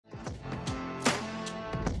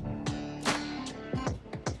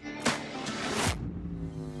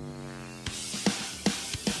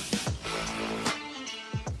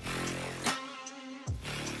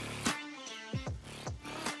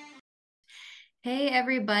Hey,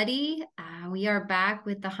 everybody. We are back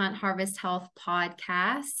with the Hunt Harvest Health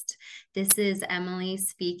podcast. This is Emilie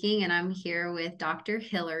speaking, and I'm here with Dr.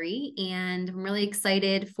 Hillary, and I'm really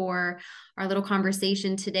excited for our little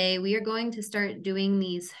conversation today. We are going to start doing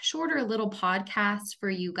these shorter little podcasts for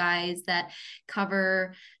you guys that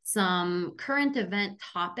cover some current event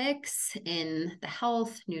topics in the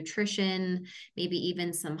health, nutrition, maybe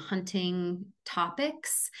even some hunting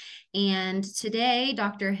topics. And today,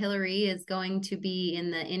 Dr. Hillary is going to be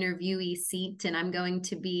in the interviewee seat, and I'm going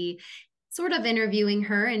to be sort of interviewing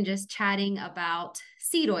her and just chatting about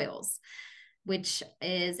seed oils, which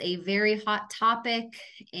is a very hot topic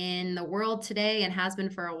in the world today and has been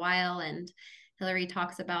for a while. And Hillary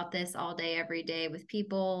talks about this all day, every day with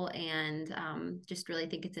people, and just really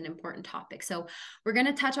think it's an important topic. So we're going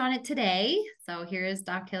to touch on it today. So here's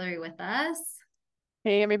Doc Hillary with us.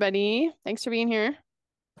 Hey, everybody. Thanks for being here.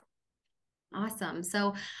 Awesome.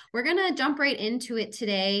 So we're going to jump right into it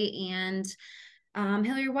today. And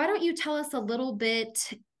Hillary, why don't you tell us a little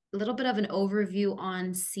bit of an overview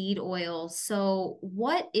on seed oil? So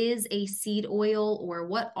what is a seed oil, or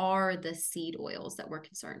what are the seed oils that we're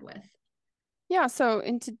concerned with? Yeah, so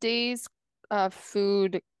in today's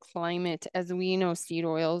food climate, as we know, seed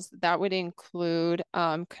oils, that would include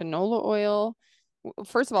canola oil.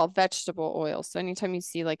 First of all, vegetable oil. So anytime you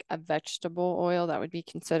see like a vegetable oil, that would be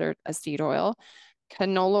considered a seed oil.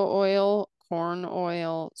 Canola oil, corn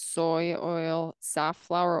oil, soy oil,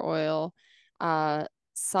 safflower oil,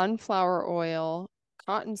 sunflower oil,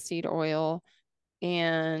 cottonseed oil,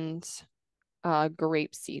 and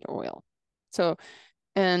grapeseed oil. So,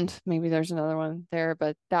 and maybe there's another one there,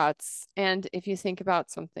 but and if you think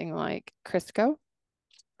about something like Crisco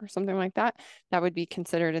or something like that, that would be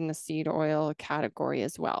considered in the seed oil category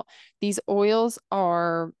as well. These oils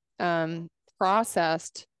are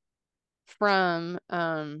processed from,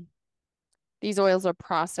 these oils are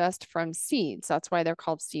processed from seeds. That's why they're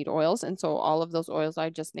called seed oils. And so all of those oils I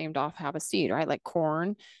just named off have a seed, right? Like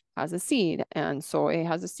corn has a seed and soy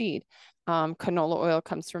has a seed. Canola oil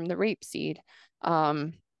comes from the rapeseed.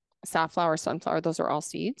 Safflower, sunflower, those are all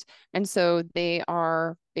seeds. And so they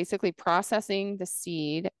are basically processing the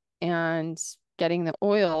seed and getting the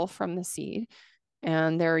oil from the seed.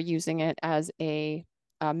 And they're using it as a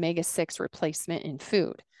omega-6 replacement in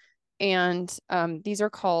food. And these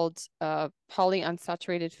are called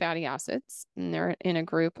polyunsaturated fatty acids, and they're in a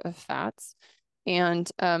group of fats. And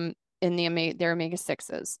they're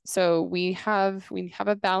omega-6s. So we have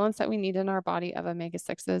a balance that we need in our body of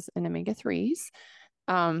omega-6s and omega-3s.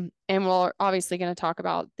 And we're obviously going to talk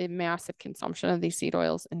about the massive consumption of these seed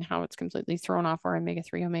oils and how it's completely thrown off our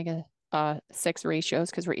omega-3, omega-6 ratios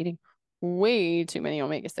because we're eating way too many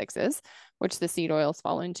omega-6s, which the seed oils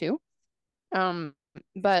fall into.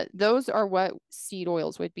 But those are what seed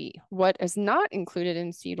oils would be. What is not included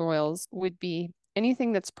in seed oils would be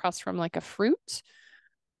anything that's pressed from like a fruit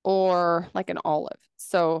or like an olive.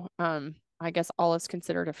 So I guess olive's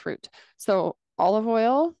considered a fruit. So olive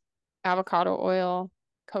oil, avocado oil,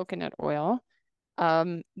 coconut oil.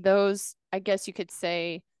 Those, I guess you could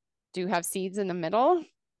say, do have seeds in the middle,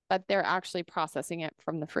 but they're actually processing it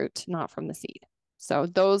from the fruit, not from the seed. So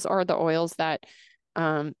those are the oils that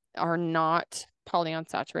are not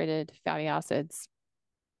polyunsaturated fatty acids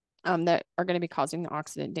that are going to be causing the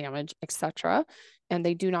oxidant damage, etc. And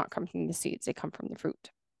they do not come from the seeds; they come from the fruit.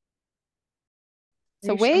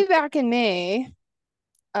 So way back in May,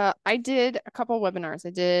 I did a couple webinars. I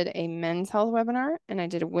did a men's health webinar and I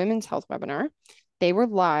did a women's health webinar. They were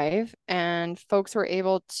live and folks were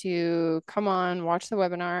able to come on, watch the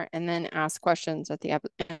webinar, and then ask questions at the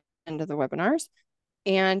end of the webinars.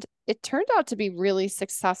 And it turned out to be really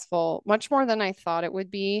successful, much more than I thought it would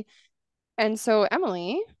be. And so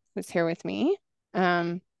Emilie, who's here with me, her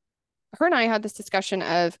and I had this discussion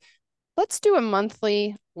of let's do a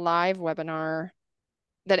monthly live webinar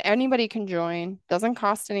that anybody can join, doesn't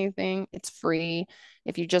cost anything, it's free.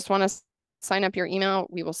 If you just want to sign up your email,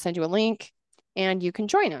 we will send you a link and you can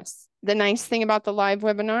join us. The nice thing about the live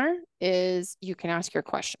webinar is you can ask your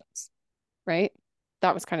questions, right?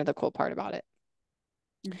 That was kind of the cool part about it.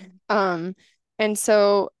 Mm-hmm. And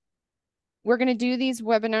so we're going to do these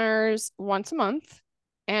webinars once a month,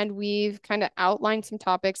 and we've kind of outlined some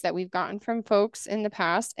topics that we've gotten from folks in the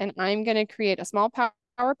past, and I'm going to create a small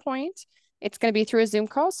PowerPoint. It's going to be through a Zoom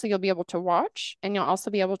call, so you'll be able to watch, and you'll also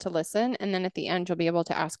be able to listen, and then at the end, you'll be able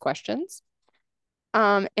to ask questions.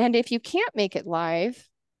 And if you can't make it live,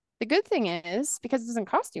 the good thing is, because it doesn't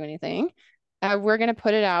cost you anything, we're going to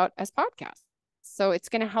put it out as podcasts. So it's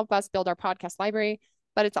going to help us build our podcast library.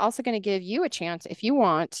 but it's also going to give you a chance, if you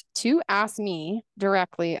want, to ask me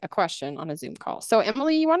directly a question on a Zoom call. So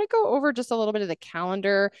Emilie, you want to go over just a little bit of the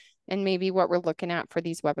calendar and maybe what we're looking at for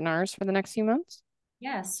these webinars for the next few months?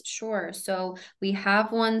 Yes, sure. So we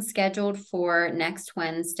have one scheduled for next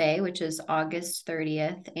Wednesday, which is August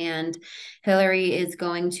 30th. And Hillary is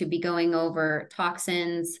going to be going over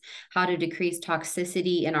toxins, how to decrease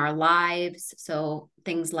toxicity in our lives. So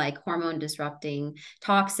things like hormone disrupting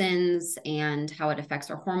toxins and how it affects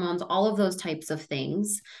our hormones, all of those types of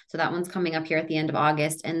things. So that one's coming up here at the end of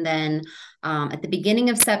August. And then at the beginning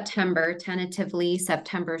of September, tentatively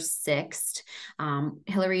September 6th,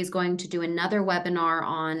 Hillary is going to do another webinar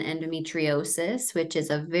on endometriosis, which is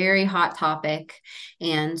a very hot topic.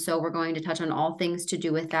 And so we're going to touch on all things to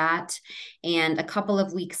do with that. And a couple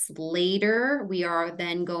of weeks later, we are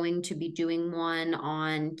then going to be doing one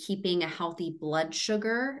on keeping a healthy blood sugar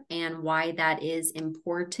and why that is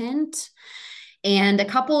important. And a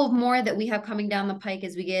couple of more that we have coming down the pike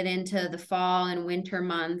as we get into the fall and winter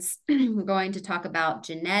months. We're going to talk about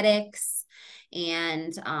genetics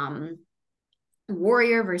and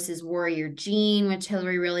warrior versus warrior gene, which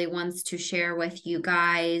Hillary really wants to share with you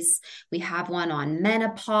guys. We have one on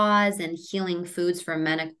menopause and healing foods for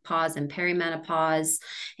menopause and perimenopause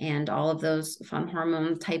and all of those fun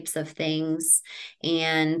hormone types of things.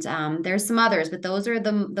 And there's some others, but those are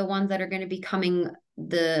the ones that are going to be coming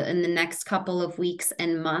in the next couple of weeks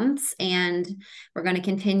and months, and we're going to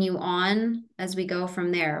continue on as we go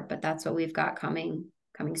from there, but that's what we've got coming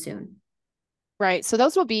soon. Right. So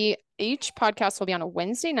those will be, each podcast will be on a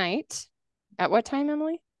Wednesday night. At what time,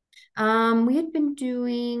 Emilie? We had been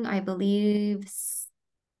doing, I believe,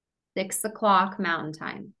 6 o'clock Mountain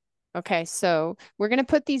Time. Okay, so we're going to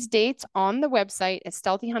put these dates on the website at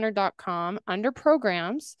stealthyhunter.com under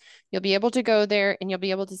programs. You'll be able to go there and you'll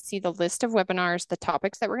be able to see the list of webinars, the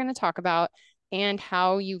topics that we're going to talk about, and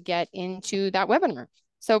how you get into that webinar.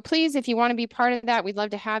 So please, if you want to be part of that, we'd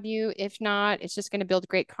love to have you. If not, it's just going to build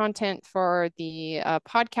great content for the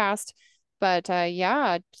podcast. But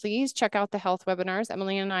yeah, please check out the health webinars.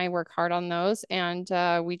 Emilie and I work hard on those, and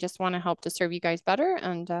we just want to help to serve you guys better.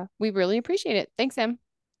 And we really appreciate it. Thanks, Em.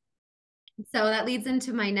 So that leads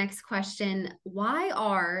into my next question. Why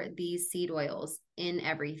are these seed oils in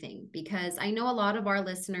everything? Because I know a lot of our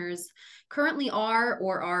listeners currently are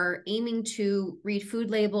or are aiming to read food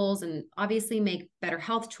labels and obviously make better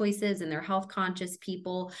health choices, and they're health conscious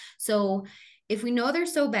people. So if we know they're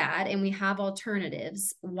so bad and we have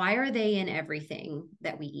alternatives, why are they in everything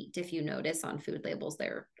that we eat? If you notice on food labels,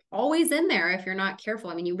 they're always in there if you're not careful.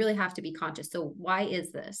 I mean, you really have to be conscious. So why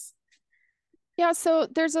is this? Yeah, so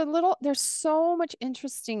there's so much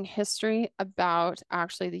interesting history about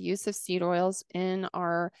actually the use of seed oils in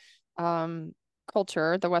our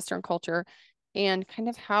culture, the Western culture, and kind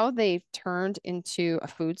of how they've turned into a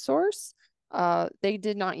food source. They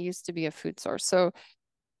did not used to be a food source. So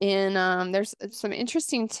there's some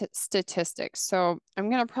interesting statistics. So I'm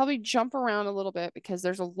going to probably jump around a little bit because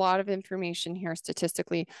there's a lot of information here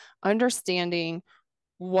statistically, understanding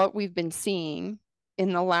what we've been seeing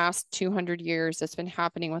in the last 200 years that's been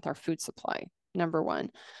happening with our food supply, number one.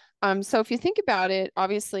 So if you think about it,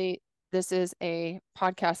 obviously this is a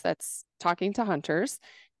podcast that's talking to hunters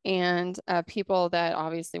and people that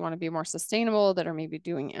obviously want to be more sustainable, that are maybe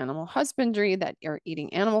doing animal husbandry, that are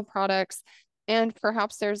eating animal products. And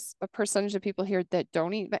perhaps there's a percentage of people here that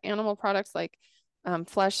don't eat the animal products like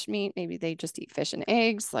flesh meat. Maybe they just eat fish and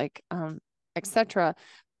eggs, like etc.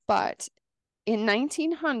 But in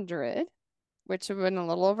 1900, which would have been a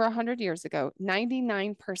little over 100 years ago,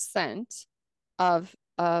 99% of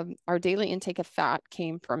our daily intake of fat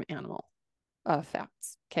came from animal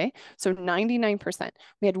fats. Okay. So 99%.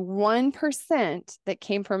 We had 1% that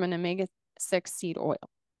came from an omega-6 seed oil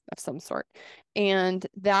of some sort. And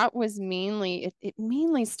that was mainly, it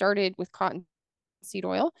mainly started with cotton seed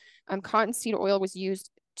oil. Cotton seed oil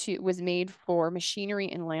was made for machinery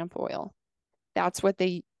and lamp oil. That's what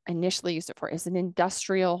they initially used it for, is an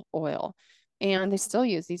industrial oil. And they still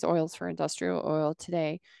use these oils for industrial oil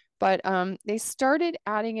today. But they started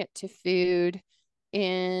adding it to food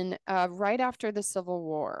in right after the Civil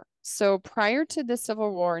War. So prior to the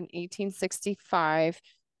Civil War in 1865,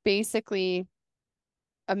 basically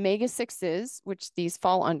omega-6s, which these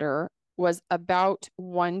fall under, was about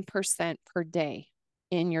 1% per day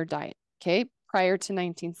in your diet, okay, prior to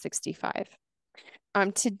 1965.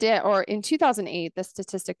 Today, or in 2008, the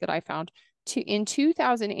statistic that I found, in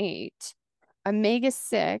 2008,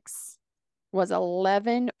 omega-6 was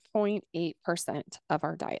 11.8% of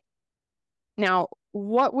our diet. Now,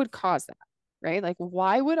 what would cause that, right? Like,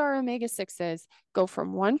 why would our omega-6s go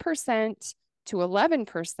from 1% to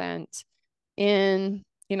 11%? in,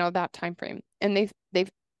 that time frame. And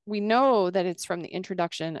we know that it's from the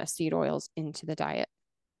introduction of seed oils into the diet.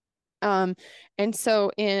 And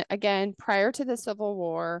so again, prior to the Civil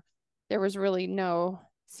War, there was really no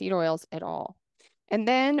seed oils at all. And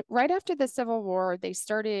then right after the Civil War, they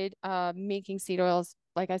started making seed oils,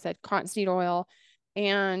 like I said, cottonseed oil.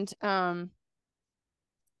 And I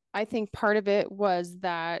think part of it was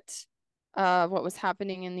that what was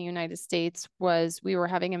happening in the United States was we were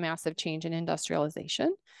having a massive change in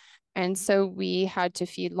industrialization. And so we had to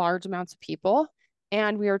feed large amounts of people.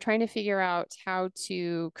 And we were trying to figure out how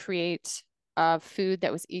to create food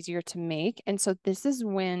that was easier to make. And so this is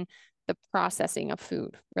when the processing of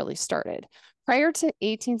food really started. Prior to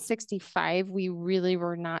 1865, we really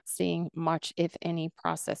were not seeing much, if any,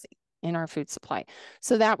 processing in our food supply.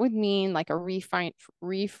 So that would mean like a refined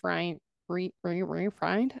grain.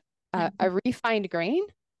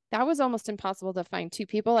 That was almost impossible to find. Two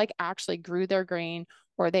people like actually grew their grain,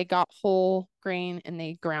 or they got whole grain and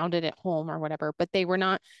they ground it at home or whatever, but they were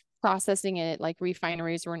not processing it. Like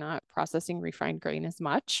refineries were not processing refined grain as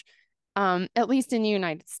much, at least in the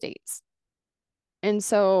United States. And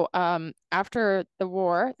so after the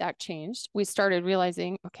war, that changed. We started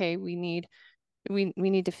realizing, okay, we need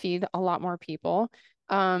to feed a lot more people.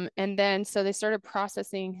 And then so they started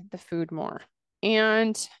processing the food more.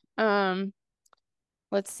 And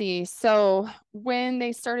let's see. So when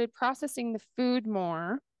they started processing the food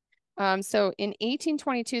more, so in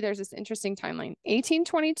 1822, there's this interesting timeline.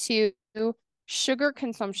 1822, sugar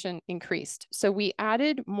consumption increased. So we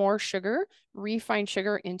added more sugar, refined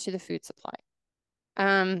sugar, into the food supply.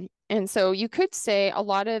 And so you could say a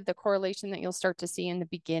lot of the correlation that you'll start to see in the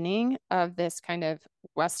beginning of this kind of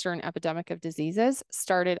Western epidemic of diseases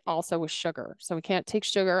started also with sugar. So we can't take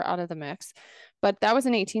sugar out of the mix, but that was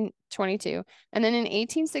in 1822. And then in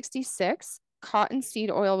 1866, cottonseed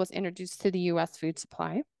oil was introduced to the US food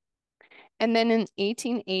supply. And then in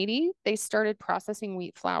 1880, they started processing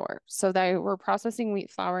wheat flour. So they were processing wheat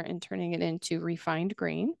flour and turning it into refined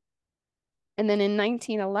grain. And then in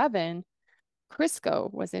 1911, Crisco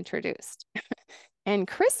was introduced. And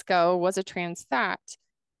Crisco was a trans fat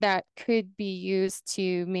that could be used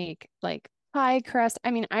to make like pie crust.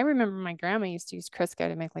 I mean, I remember my grandma used to use Crisco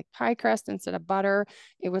to make like pie crust instead of butter.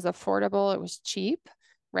 It was affordable, it was cheap,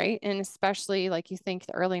 right? And especially like you think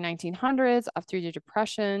the early 1900s, up through the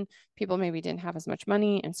Depression, people maybe didn't have as much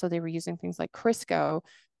money. And so they were using things like Crisco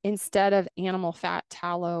instead of animal fat,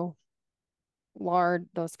 tallow, lard,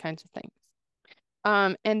 those kinds of things.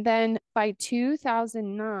 And then by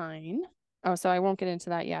 2009, so I won't get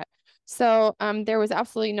into that yet. So there was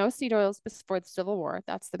absolutely no seed oils before the Civil War.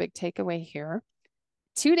 That's the big takeaway here.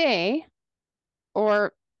 Today,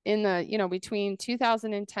 or in the, between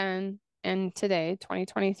 2010 and today,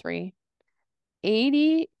 2023,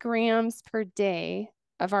 80 grams per day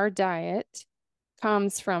of our diet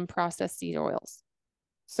comes from processed seed oils.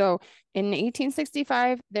 So in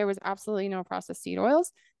 1865, there was absolutely no processed seed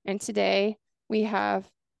oils. And today we have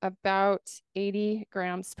about 80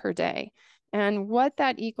 grams per day. And what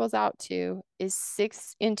that equals out to is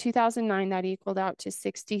in 2009, that equaled out to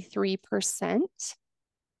 63%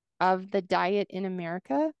 of the diet in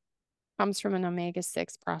America comes from an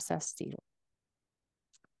omega-6 processed seed oil.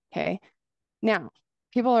 Okay. Now,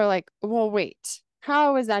 people are like, well, wait,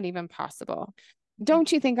 how is that even possible? Don't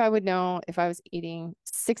you think I would know if I was eating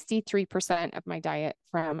 63% of my diet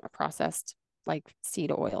from a processed like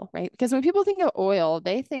seed oil, right? Because when people think of oil,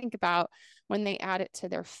 they think about when they add it to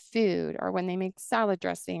their food, or when they make salad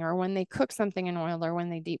dressing, or when they cook something in oil, or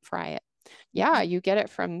when they deep fry it. Yeah, you get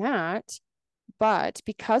it from that. But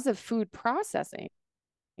because of food processing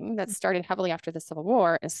that started heavily after the Civil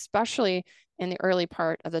War, especially in the early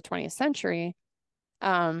part of the 20th century,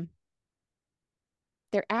 they're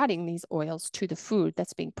adding these oils to the food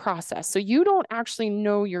that's being processed. So you don't actually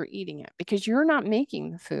know you're eating it because you're not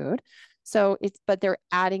making the food. But they're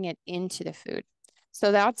adding it into the food.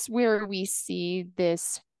 So that's where we see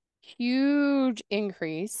this huge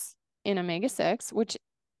increase in omega-6, which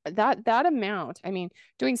that amount, I mean,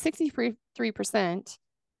 doing 63%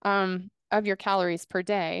 of your calories per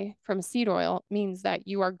day from seed oil means that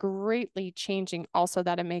you are greatly changing also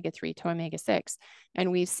that omega-3 to omega-6.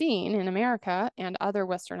 And we've seen in America and other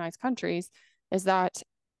westernized countries is that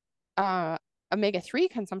omega-3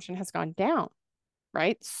 consumption has gone down,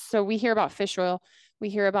 right? So we hear about fish oil, we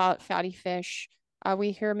hear about fatty fish,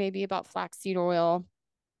 we hear maybe about flaxseed oil,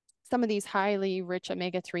 some of these highly rich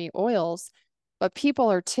omega-3 oils, but people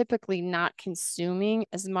are typically not consuming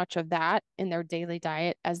as much of that in their daily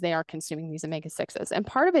diet as they are consuming these omega-6s. And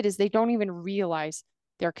part of it is they don't even realize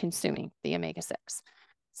they're consuming the omega-6.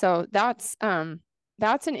 So that's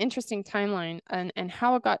that's an interesting timeline, and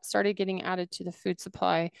how it got started getting added to the food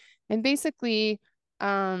supply. And basically,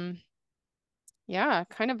 yeah,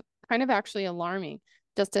 kind of actually alarming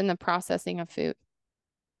just in the processing of food.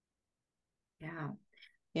 Yeah.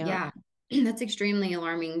 Yeah. Yeah, that's extremely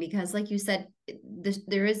alarming because, like you said,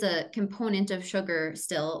 there is a component of sugar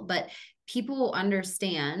still, but people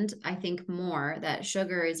understand, I think, more that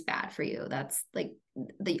sugar is bad for you. That's like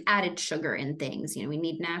the added sugar in things. We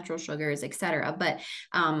need natural sugars, etc. But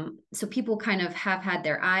so people kind of have had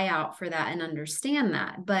their eye out for that and understand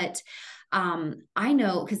that. But I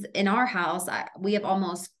know because in our house, we have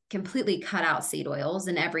almost completely cut out seed oils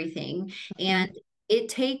and everything. Mhm. And it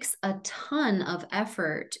takes a ton of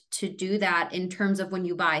effort to do that in terms of when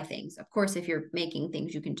you buy things. Of course, if you're making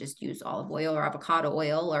things, you can just use olive oil or avocado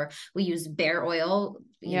oil, or we use bear oil,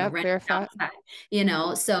 Yep, rent bear fat.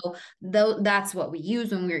 outside, so though that's what we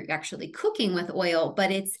use when we're actually cooking with oil, but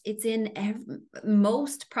it's in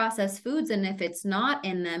most processed foods. And if it's not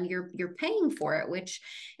in them, you're paying for it, which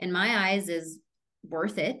in my eyes is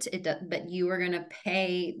worth it. But you are going to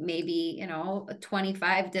pay maybe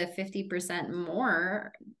 25 to 50%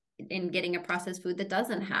 more in getting a processed food that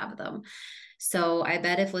doesn't have them. So I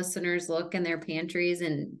bet if listeners look in their pantries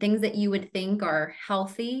and things that you would think are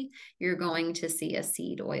healthy, you're going to see a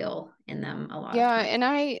seed oil in them a lot of Yeah, times. and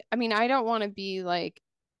I mean, I don't want to be like,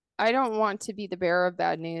 I don't want to be the bearer of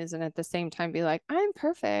bad news and at the same time be like, I'm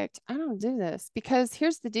perfect. I don't do this. Because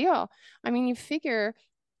here's the deal. I mean, you figure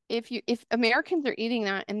if Americans are eating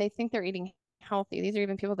that and they think they're eating healthy, these are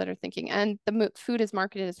even people that are thinking, and the food is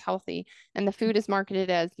marketed as healthy, and the food is marketed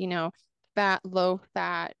as, fat, low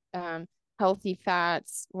fat, healthy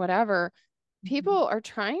fats, whatever. People are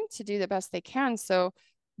trying to do the best they can. So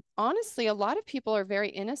honestly, a lot of people are very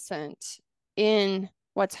innocent in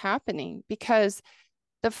what's happening because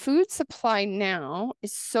the food supply now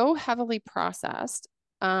is so heavily processed.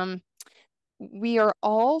 We are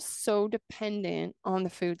all so dependent on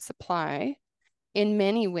the food supply in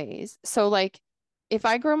many ways. So, like, if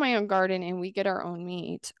I grow my own garden and we get our own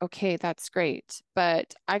meat, okay, that's great.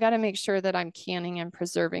 But I got to make sure that I'm canning and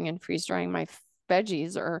preserving and freeze drying my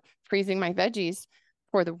veggies or freezing my veggies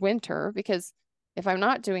for the winter because if I'm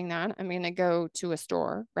not doing that, I'm going to go to a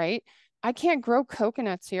store, right? I can't grow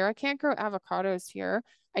coconuts here. I can't grow avocados here.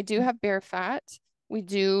 I do have bear fat. We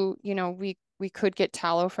do, we could get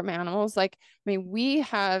tallow from animals. Like, I mean, we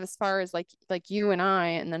have, as far as like you and I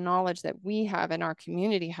and the knowledge that we have and our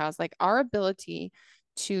community has, like our ability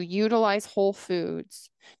to utilize whole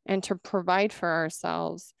foods and to provide for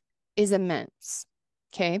ourselves is immense.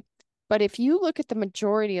 Okay. But if you look at the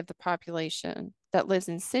majority of the population that lives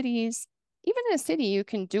in cities, even in a city, you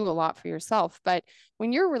can do a lot for yourself. But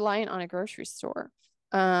when you're reliant on a grocery store,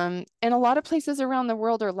 and a lot of places around the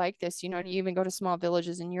world are like this, you even go to small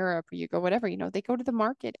villages in Europe or you go whatever, they go to the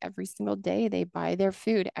market every single day. They buy their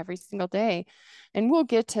food every single day. And we'll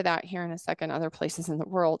get to that here in a second, other places in the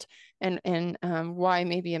world and why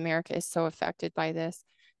maybe America is so affected by this.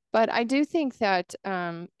 But I do think that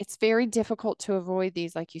it's very difficult to avoid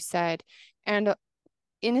these, like you said. And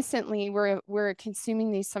innocently, we're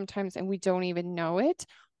consuming these sometimes and we don't even know it,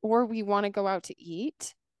 or we want to go out to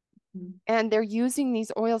eat and they're using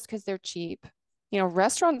these oils because they're cheap.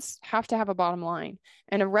 Restaurants have to have a bottom line,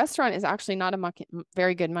 and a restaurant is actually not a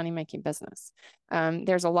very good money making business.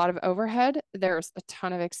 There's a lot of overhead, there's a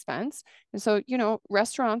ton of expense. And so,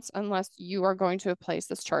 restaurants, unless you are going to a place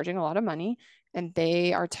that's charging a lot of money and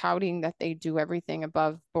they are touting that they do everything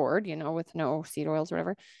above board, with no seed oils or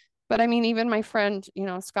whatever. But I mean, even my friend,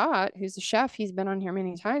 Scott, who's a chef, he's been on here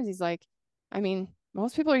many times. He's like, I mean,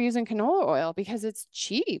 most people are using canola oil because it's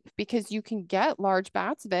cheap, because you can get large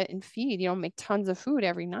bats of it and feed, make tons of food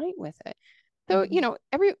every night with it. So, Mhm.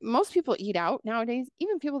 most people eat out nowadays,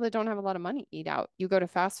 even people that don't have a lot of money eat out. You go to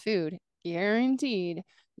fast food, guaranteed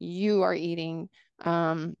you are eating,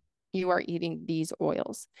 these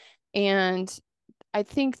oils. And I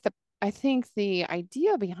think the I think the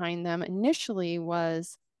idea behind them initially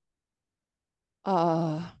was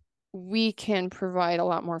uh, we can provide a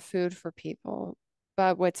lot more food for people.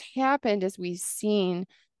 But what's happened is we've seen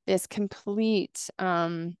this complete,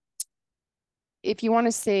 if you want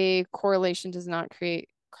to say correlation does not create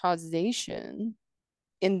causation,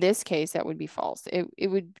 in this case, that would be false. It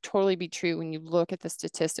would totally be true when you look at the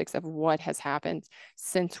statistics of what has happened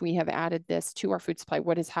since we have added this to our food supply,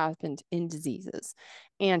 what has happened in diseases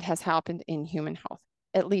and has happened in human health,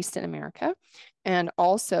 at least in America and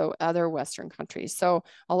also other Western countries. So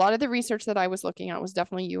a lot of the research that I was looking at was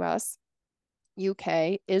definitely US,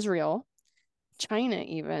 UK, Israel, China,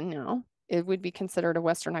 even now. It would be considered a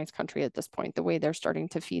westernized country at this point, the way they're starting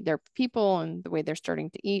to feed their people and the way they're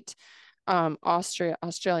starting to eat.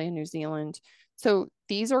 Australia, New Zealand. So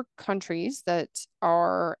these are countries that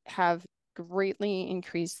have greatly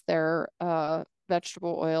increased their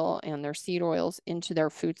vegetable oil and their seed oils into their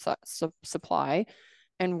food supply.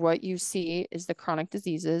 And what you see is the chronic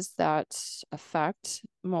diseases that affect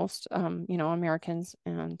most, Americans,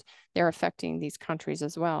 and they're affecting these countries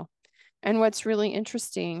as well. And what's really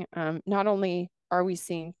interesting, not only are we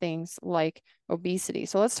seeing things like obesity.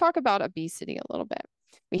 So let's talk about obesity a little bit.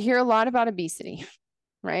 We hear a lot about obesity,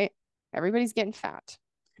 right? Everybody's getting fat.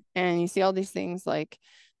 And you see all these things like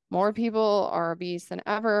more people are obese than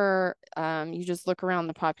ever. You just look around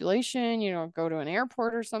the population, go to an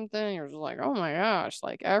airport or something, you're just like, oh my gosh,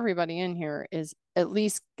 like everybody in here is at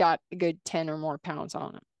least got a good 10 or more pounds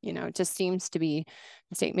on them. It just seems to be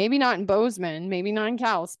a state. Maybe not in Bozeman, maybe not in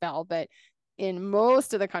Kalispell, but in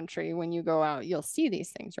most of the country, when you go out, you'll see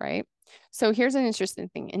these things, right? So here's an interesting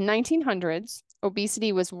thing. In 1900s,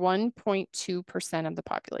 obesity was 1.2% of the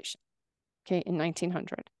population. Okay, in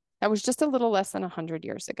 1900. That was just a little less than 100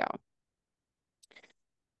 years ago.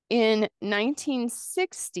 In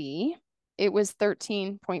 1960, it was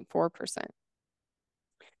 13.4%.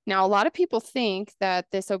 Now, a lot of people think that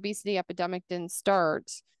this obesity epidemic didn't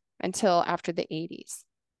start until after the 80s.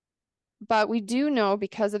 But we do know,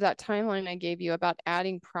 because of that timeline I gave you about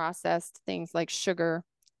adding processed things like sugar,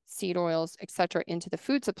 seed oils, etc., into the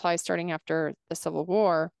food supply starting after the Civil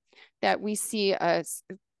War, that we see a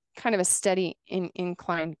kind of a steady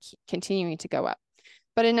incline continuing to go up.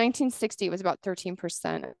 But in 1960, it was about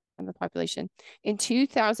 13% of the population. In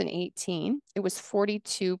 2018, it was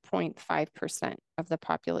 42.5% of the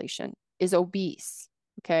population is obese.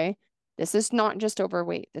 Okay. This is not just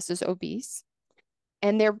overweight. This is obese.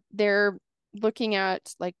 And they're looking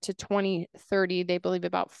at, like, to 2030, they believe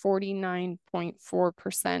about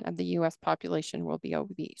 49.4% of the US population will be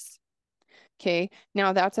obese. Okay.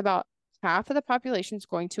 Now that's about half of the population is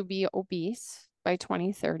going to be obese by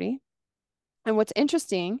 2030. And what's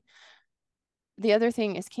interesting, the other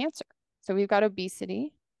thing is cancer. So we've got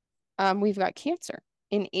obesity, we've got cancer.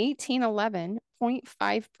 In 1811,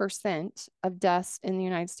 0.5% of deaths in the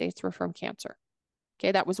United States were from cancer.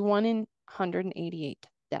 Okay, that was 1 in 188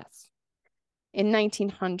 deaths. In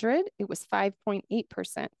 1900, it was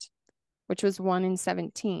 5.8%, which was 1 in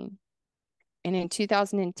 17. And in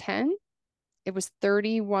 2010, it was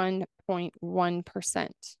 31.1%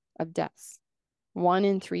 of deaths. 1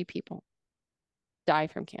 in 3 people die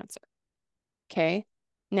from cancer. Okay.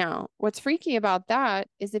 Now, what's freaky about that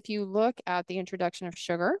is if you look at the introduction of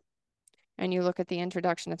sugar and you look at the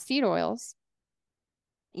introduction of seed oils,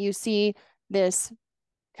 you see this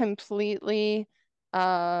complete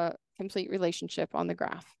relationship on the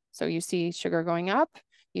graph. So you see sugar going up,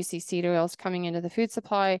 you see seed oils coming into the food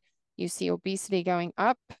supply, you see obesity going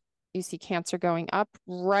up, you see cancer going up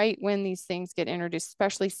right when these things get introduced,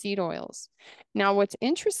 especially seed oils. Now, what's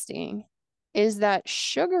interesting is that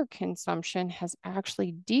sugar consumption has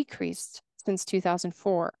actually decreased since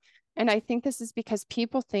 2004. And I think this is because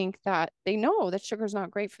people think that they know that sugar is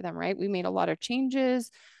not great for them, right? We made a lot of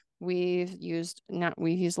changes. We've used a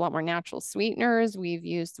lot more natural sweeteners.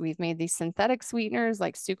 We've made these synthetic sweeteners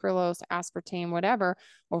like sucralose, aspartame, whatever,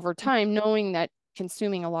 over time, knowing that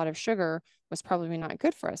consuming a lot of sugar was probably not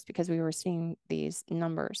good for us because we were seeing these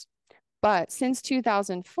numbers. But since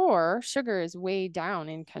 2004, sugar is way down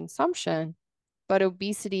in consumption, but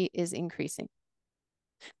obesity is increasing.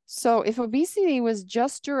 So if obesity was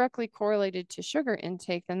just directly correlated to sugar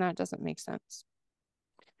intake, then that doesn't make sense.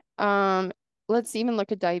 Let's even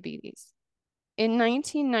look at diabetes. In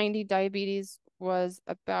 1990, diabetes was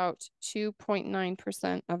about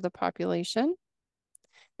 2.9% of the population.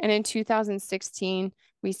 And in 2016,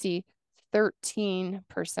 we see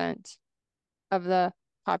 13% of the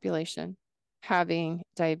population having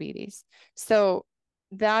diabetes. So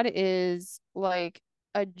that is like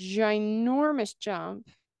a ginormous jump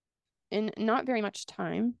in not very much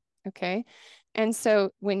time. Okay. And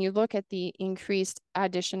so when you look at the increased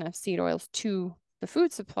addition of seed oils to the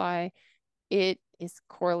food supply, it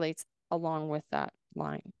correlates along with that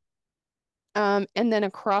line. And then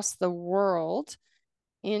across the world,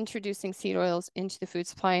 introducing seed oils into the food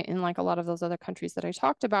supply in like a lot of those other countries that I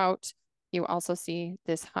talked about, you also see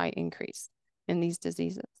this high increase in these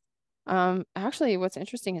diseases. Actually, what's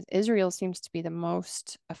interesting is Israel seems to be the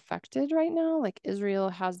most affected right now. Like Israel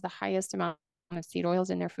has the highest amount of seed oils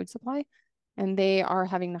in their food supply, and they are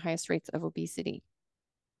having the highest rates of obesity.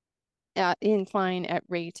 Incline at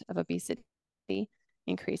rate of obesity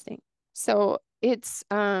increasing. So it's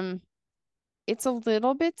a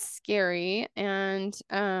little bit scary, and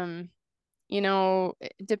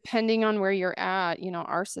depending on where you're at,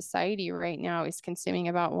 our society right now is consuming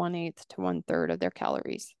about 1/8 to 1/3 of their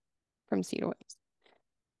calories from seed oils.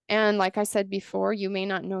 And like I said before, you may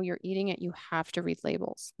not know you're eating it. You have to read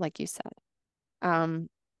labels, like you said.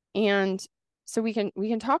 And so we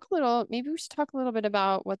can talk a little, maybe we should talk a little bit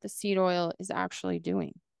about what the seed oil is actually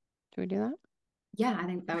doing. Do we do that? Yeah, I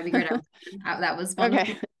think that would be great. That was one of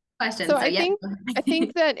Okay. the questions. So So I yeah.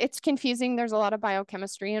 think that it's confusing. There's a lot of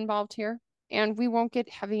biochemistry involved here, and we won't get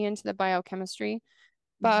heavy into the biochemistry,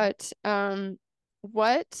 but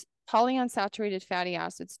what polyunsaturated fatty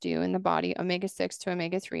acids do in the body, omega-6 to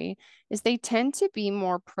omega-3, is they tend to be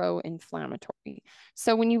more pro-inflammatory.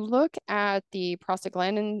 So when you look at the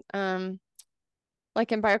prostaglandin,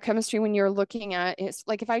 like in biochemistry, when you're looking at it's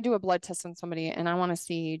like if I do a blood test on somebody and I want to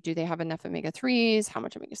see, do they have enough omega-3s? How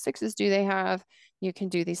much omega-6s do they have? You can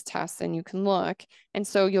do these tests and you can look. And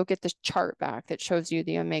so you'll get this chart back that shows you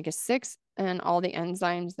the omega-6 and all the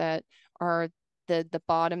enzymes that are the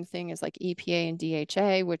bottom thing is like EPA and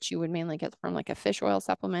DHA, which you would mainly get from like a fish oil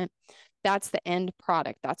supplement. That's the end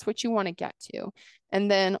product. That's what you want to get to.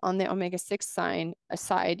 And then on the omega-6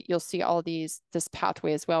 side, you'll see all this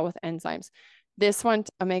pathway as well with enzymes. This one,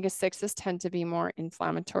 omega-6s tend to be more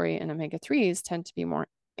inflammatory and omega-3s tend to be more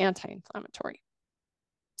anti-inflammatory.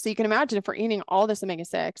 So you can imagine if we're eating all this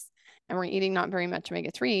omega-6 and we're eating not very much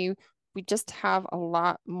omega-3, we just have a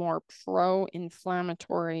lot more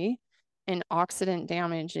pro-inflammatory and oxidant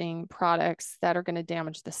damaging products that are going to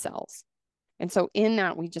damage the cells. And so in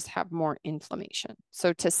that, we just have more inflammation.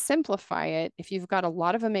 So to simplify it, if you've got a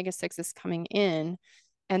lot of omega-6s coming in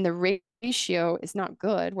and the ratio is not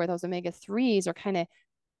good, where those omega-3s are kind of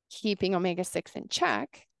keeping omega-6 in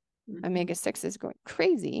check, omega-6 is going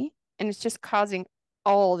crazy, and it's just causing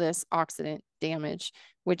all this oxidant damage,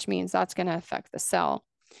 which means that's going to affect the cell,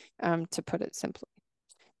 to put it simply.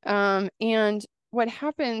 And what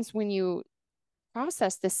happens when you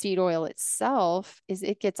process the seed oil itself is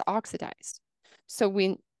it gets oxidized. So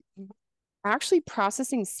when actually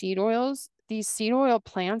processing seed oils, these seed oil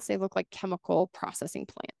plants, they look like chemical processing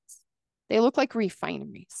plants. They look like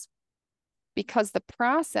refineries because the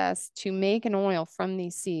process to make an oil from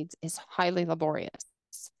these seeds is highly laborious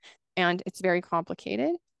and it's very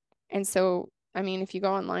complicated. And so, I mean, if you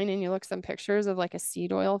go online and you look some pictures of like a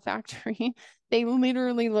seed oil factory, they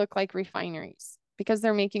literally look like refineries because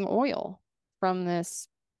they're making oil from this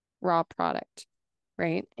raw product,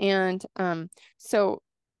 right? And so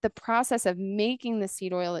the process of making the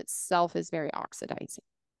seed oil itself is very oxidizing,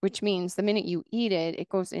 which means the minute you eat it, it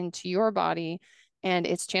goes into your body and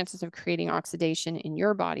its chances of creating oxidation in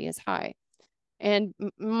your body is high. And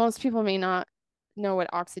most people may not know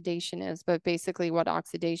what oxidation is, but basically what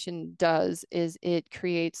oxidation does is it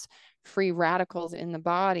creates free radicals in the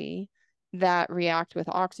body that react with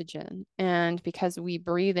oxygen. And because we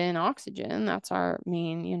breathe in oxygen, that's our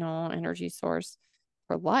main, energy source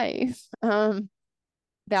for life,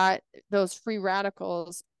 that those free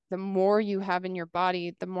radicals, the more you have in your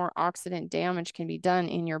body, the more oxidant damage can be done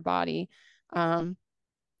in your body.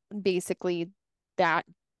 Basically, that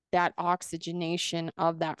oxygenation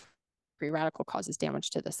of that free radical causes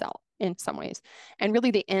damage to the cell in some ways. And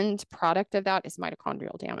really the end product of that is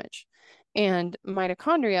mitochondrial damage. And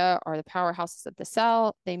mitochondria are the powerhouses of the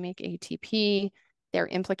cell. They make ATP. They're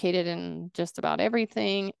implicated in just about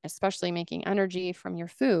everything, especially making energy from your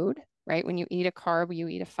food, right? When you eat a carb, you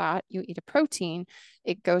eat a fat, you eat a protein,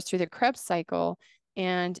 it goes through the Krebs cycle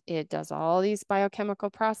and it does all these biochemical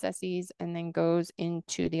processes and then goes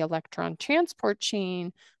into the electron transport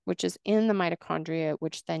chain, which is in the mitochondria,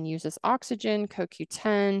 which then uses oxygen,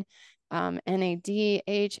 CoQ10,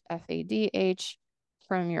 NADH, FADH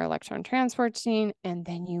from your electron transport chain, and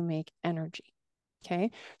then you make energy.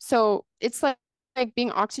 Okay. So it's like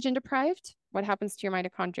being oxygen deprived. What happens to your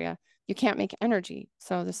mitochondria? You can't make energy.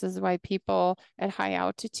 So this is why people at high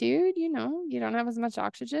altitude, you don't have as much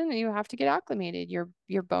oxygen and you have to get acclimated.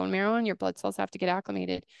 Your bone marrow and your blood cells have to get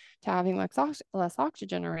acclimated to having less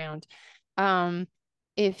oxygen around.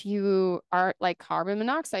 If you are like carbon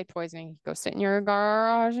monoxide poisoning, you go sit in your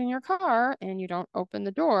garage in your car and you don't open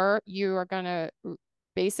the door, you are going to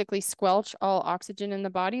basically squelch all oxygen in the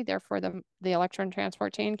body. Therefore, the electron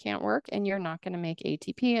transport chain can't work and you're not going to make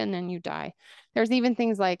ATP and then you die. There's even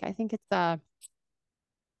things like, I think it's a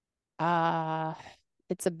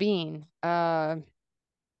bean.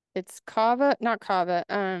 It's kava, not kava.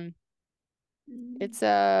 It's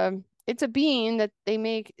a bean that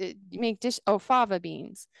they fava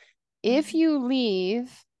beans. If you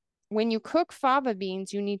leave, when you cook fava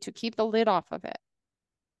beans, you need to keep the lid off of it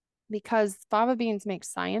because fava beans make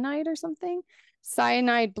cyanide or something.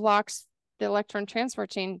 Cyanide blocks the electron transport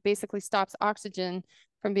chain basically stops oxygen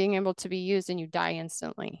from being able to be used and you die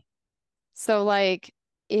instantly. So like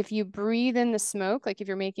if you breathe in the smoke, like if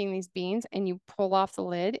you're making these beans and you pull off the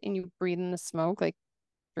lid and you breathe in the smoke, like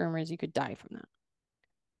rumors you could die from that.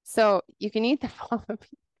 So you can eat them all, but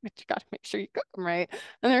you got to make sure you cook them right.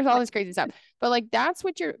 And there's all this crazy stuff. But like that's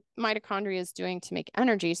what your mitochondria is doing to make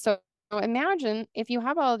energy. So imagine if you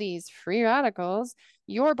have all these free radicals,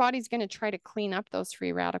 your body's going to try to clean up those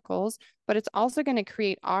free radicals, but it's also going to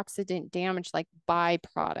create oxidant damage like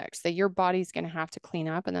byproducts that your body's going to have to clean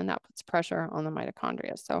up. And then that puts pressure on the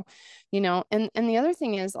mitochondria. So, and the other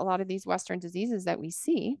thing is a lot of these Western diseases that we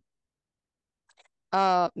see,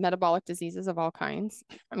 metabolic diseases of all kinds.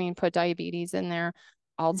 I mean, put diabetes in there,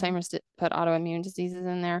 Alzheimer's, put autoimmune diseases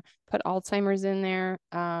in there, put Alzheimer's in there,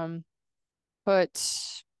 put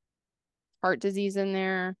heart disease in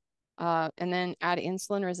there, and then add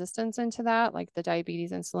insulin resistance into that, like the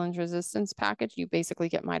diabetes insulin resistance package, you basically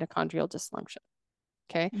get mitochondrial dysfunction.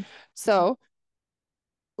 Okay. So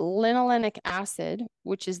linolenic acid,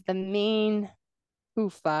 which is the main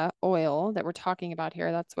PUFA oil that we're talking about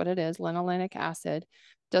here, that's what it is, linolenic acid,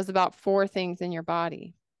 does about 4 things in your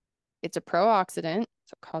body. It's a pro-oxidant,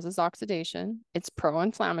 so it causes oxidation. It's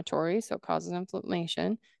pro-inflammatory, so it causes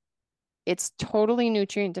inflammation. It's totally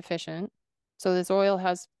nutrient deficient. So this oil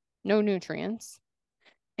has no nutrients,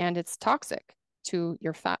 and it's toxic to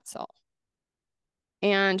your fat cell.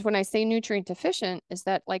 And when I say nutrient deficient, is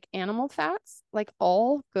that like animal fats, like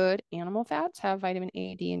all good animal fats have vitamin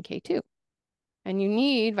A, D, and K2. And you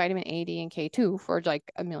need vitamin A, D, and K2 for like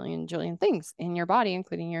a million jillion things in your body,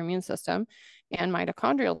 including your immune system and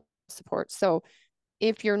mitochondrial support. So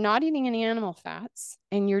if you're not eating any animal fats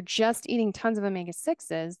and you're just eating tons of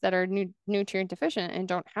omega-6s that are nutrient deficient and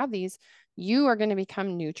don't have these, you are going to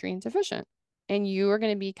become nutrient deficient. And you are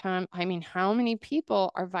going to become, I mean, how many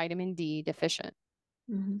people are vitamin D deficient?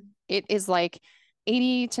 It is like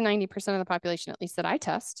 80 to 90% of the population, at least that I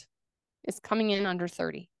test, is coming in under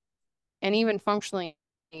 30. And even functionally,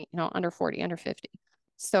 under 40, under 50.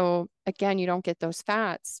 So again, you don't get those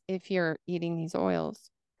fats if you're eating these oils.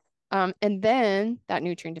 And then that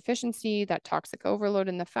nutrient deficiency, that toxic overload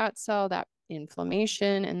in the fat cell, that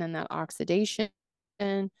inflammation, and then that oxidation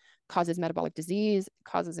causes metabolic disease,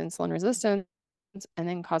 causes insulin resistance, and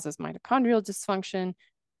then causes mitochondrial dysfunction.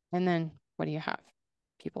 And then what do you have?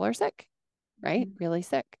 People are sick, right? Really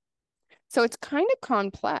sick. So it's kind of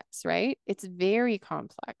complex, right? It's very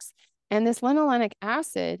complex. And this linolenic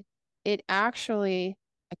acid, it actually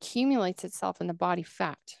accumulates itself in the body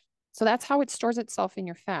fat. So that's how it stores itself in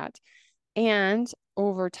your fat. And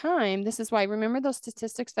over time, this is why, remember those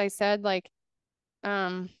statistics I said, like,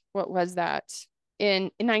 what was that?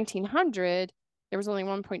 In 1900, there was only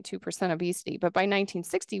 1.2% obesity, but by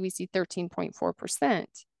 1960, we see 13.4%.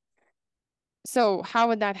 So how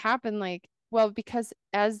would that happen? Like, well, because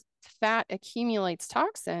as fat accumulates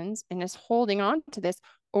toxins and is holding on to this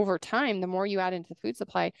over time, the more you add into the food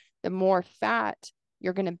supply, the more fat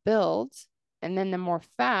you're going to build. And then the more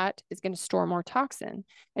fat is going to store more toxin.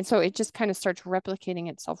 And so it just kind of starts replicating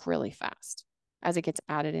itself really fast as it gets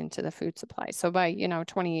added into the food supply. So by,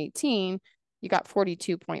 2018, you got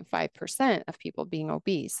 42.5% of people being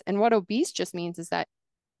obese. And what obese just means is that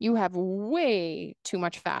you have way too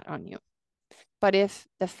much fat on you. But if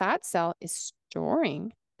the fat cell is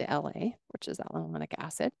storing the LA, which is that linolenic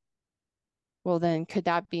acid, well, then could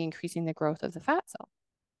that be increasing the growth of the fat cell,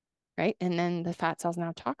 right? And then the fat cell is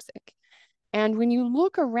now toxic. And when you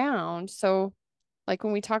look around, so like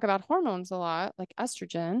when we talk about hormones a lot, like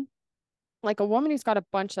estrogen, like a woman who's got a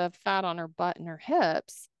bunch of fat on her butt and her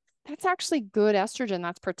hips, that's actually good estrogen.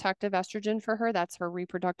 That's protective estrogen for her. That's her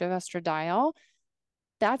reproductive estradiol.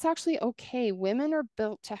 That's actually okay. Women are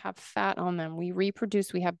built to have fat on them. We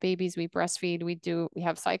reproduce, we have babies, we breastfeed, we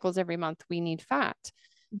have cycles every month. We need fat.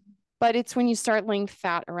 But it's when you start laying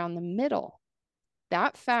fat around the middle.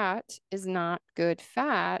 That fat is not good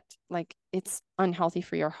fat. Like it's unhealthy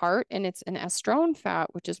for your heart, and it's an estrone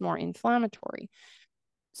fat, which is more inflammatory.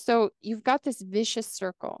 So you've got this vicious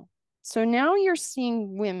circle. So now you're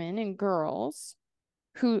seeing women and girls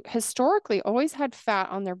who historically always had fat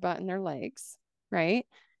on their butt and their legs, right?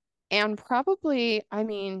 And probably, I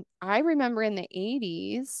mean, I remember in the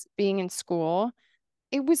 80s being in school,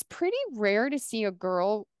 it was pretty rare to see a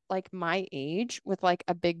girl like my age with like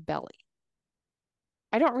a big belly.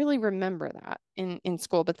 I don't really remember that in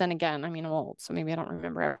school, but then again, I mean, I'm old, so maybe I don't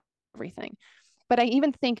remember everything. But I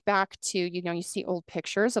even think back to, you see old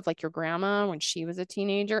pictures of like your grandma when she was a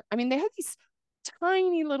teenager. I mean, they had these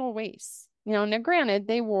tiny little waists, now granted,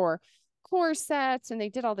 they wore corsets and they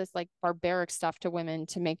did all this like barbaric stuff to women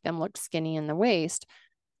to make them look skinny in the waist.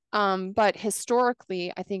 But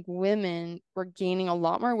historically, I think women were gaining a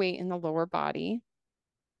lot more weight in the lower body.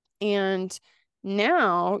 And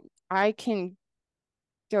now I can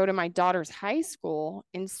go to my daughter's high school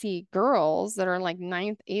and see girls that are in like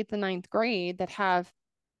eighth and ninth grade that have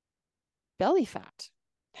belly fat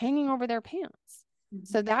hanging over their pants.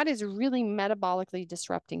 So that is really metabolically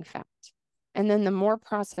disrupting fat. And then the more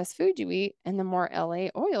processed food you eat and the more LA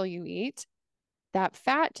oil you eat, that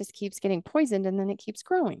fat just keeps getting poisoned and then it keeps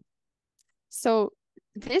growing. So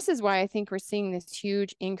this is why I think we're seeing this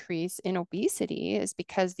huge increase in obesity, is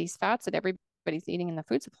because these fats that everybody's eating in the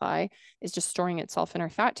food supply is just storing itself in our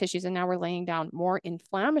fat tissues. And now we're laying down more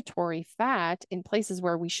inflammatory fat in places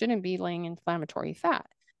where we shouldn't be laying inflammatory fat.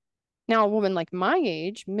 Now, a woman like my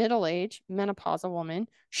age, middle age, menopausal woman,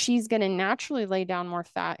 she's going to naturally lay down more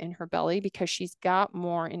fat in her belly because she's got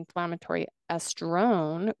more inflammatory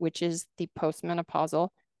estrone, which is the postmenopausal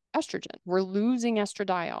estrogen. We're losing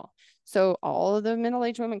estradiol. So all of the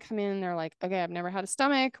middle-aged women come in, they're like, okay, I've never had a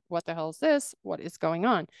stomach. What the hell is this? What is going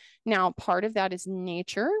on? Now, part of that is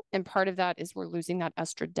nature, and part of that is we're losing that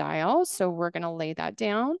estradiol. So we're going to lay that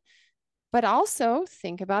down. But also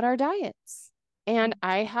think about our diets. And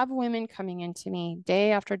I have women coming into me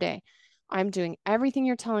day after day. I'm doing everything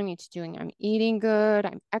you're telling me to doing. I'm eating good.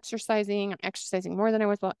 I'm exercising more than I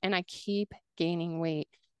was. And I keep gaining weight.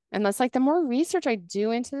 And that's like the more research I do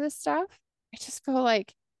into this stuff, I just go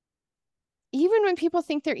like, even when people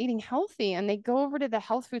think they're eating healthy and they go over to the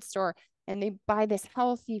health food store and they buy this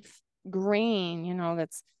healthy grain,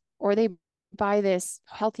 or they buy this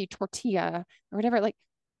healthy tortilla or whatever, like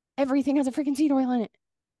everything has a freaking seed oil in it.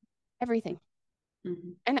 Everything.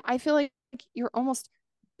 And I feel like you're almost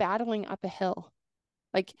battling up a hill.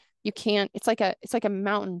 Like you can't, it's like a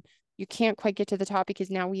mountain. You can't quite get to the top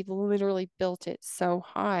because now we've literally built it so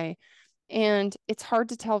high. And it's hard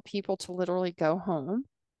to tell people to literally go home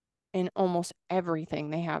and almost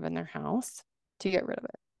everything they have in their house to get rid of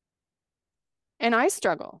it. And I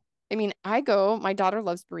struggle. I mean, my daughter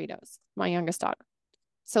loves burritos, my youngest daughter.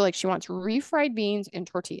 So like she wants refried beans and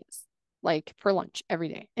tortillas, like for lunch every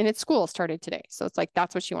day. And it's school started today. So it's like,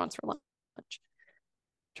 that's what she wants for lunch.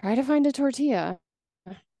 Try to find a tortilla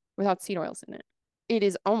without seed oils in it. It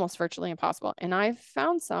is almost virtually impossible. And I've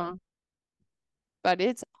found some, but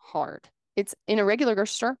it's hard. It's in a regular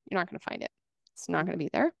grocery store. You're not going to find it. It's not going to be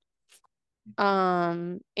there.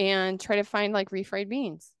 And try to find like refried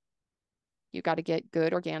beans. You got to get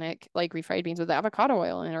good organic, like refried beans with avocado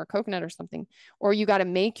oil in or coconut or something. Or you got to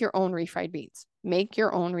make your own refried beans. Make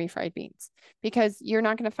your own refried beans because you're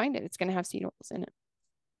not going to find it. It's going to have seed oils in it.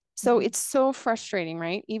 So it's so frustrating,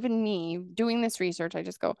 right? Even me doing this research, I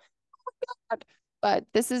just go, oh my God. But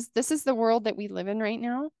this is the world that we live in right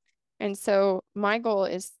now. And so my goal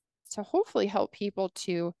is to hopefully help people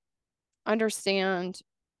to understand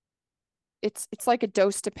it's like a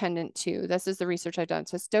dose dependent too. This is the research I've done.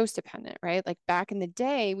 So it's dose dependent, right? Like back in the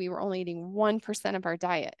day, we were only eating 1% of our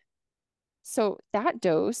diet. So that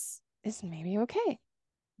dose is maybe okay.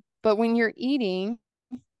 But when you're eating,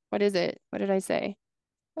 what is it? What did I say?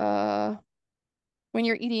 When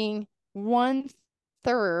you're eating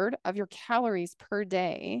 1/3 of your calories per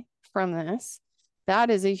day from this, that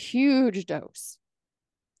is a huge dose.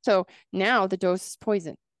 So now the dose is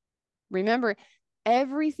poison. Remember,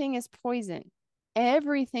 everything is poison.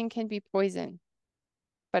 Everything can be poison,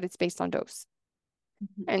 but it's based on dose.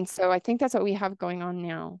 And so I think that's what we have going on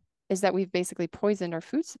now, is that we've basically poisoned our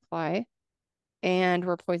food supply and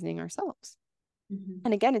we're poisoning ourselves.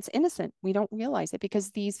 And again, it's innocent. We don't realize it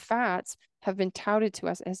because these fats have been touted to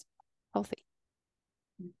us as healthy,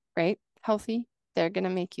 right? Healthy. They're going to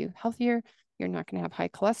make you healthier. You're not going to have high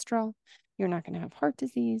cholesterol. You're not going to have heart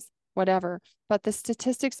disease, whatever. But the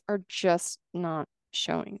statistics are just not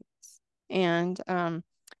showing this. And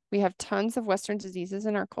we have tons of Western diseases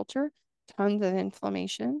in our culture, tons of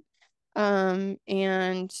inflammation.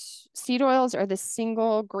 And seed oils are the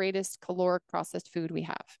single greatest caloric processed food we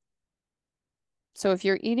have. So if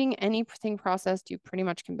you're eating anything processed, you pretty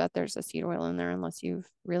much can bet there's a seed oil in there unless you've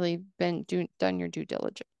really done your due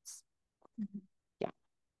diligence.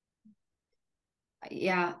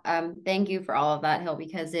 Yeah. Thank you for all of that, Hill,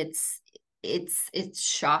 because it's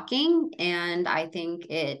shocking. And I think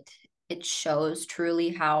it shows truly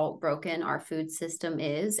how broken our food system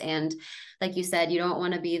is. And like you said, you don't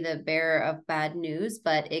want to be the bearer of bad news,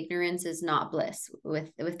 but ignorance is not bliss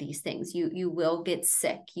with these things. You will get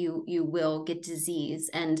sick. You will get disease.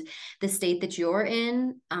 And the state that you're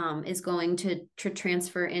in is going to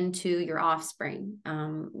transfer into your offspring.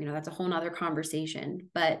 That's a whole nother conversation,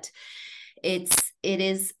 but it's it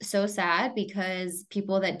is so sad because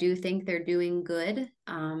people that do think they're doing good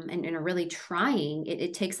and are really trying,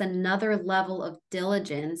 it takes another level of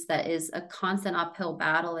diligence that is a constant uphill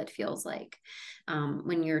battle, it feels like,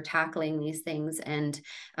 when you're tackling these things. And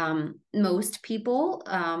most people,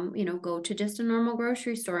 go to just a normal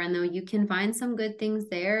grocery store, and though you can find some good things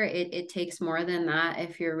there, it takes more than that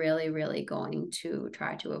if you're really, really going to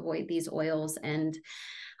try to avoid these oils. And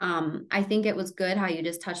I think it was good how you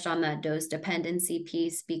just touched on that dose dependency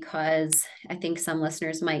piece, because I think some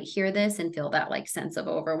listeners might hear this and feel that like sense of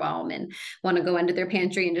overwhelm and want to go into their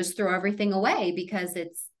pantry and just throw everything away, because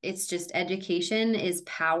it's just, education is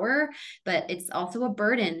power, but it's also a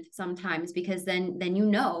burden sometimes, because then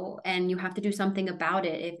and you have to do something about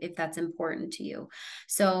it if that's important to you.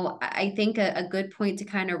 So I think a good point to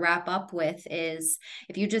kind of wrap up with is,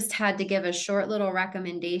 if you just had to give a short little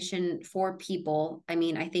recommendation for people, I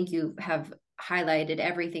mean, I think you have highlighted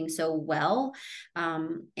everything so well,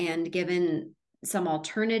 and given some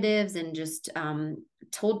alternatives, and just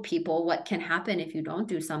told people what can happen if you don't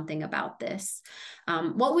do something about this.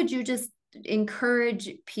 What would you just encourage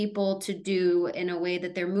people to do in a way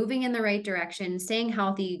that they're moving in the right direction, staying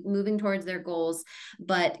healthy, moving towards their goals,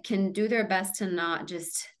 but can do their best to not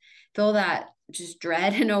just feel that just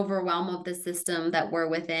dread and overwhelm of the system that we're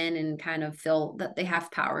within, and kind of feel that they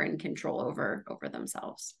have power and control over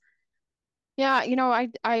themselves? Yeah,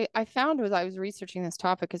 I found as I was researching this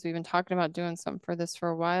topic, because we've been talking about doing some for this for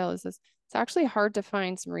a while, is this it's actually hard to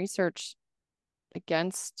find some research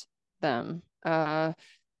against them.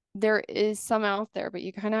 There is some out there, but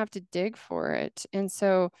you kind of have to dig for it. And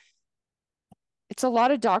so it's a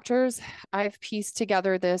lot of doctors. I've pieced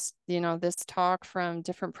together this talk from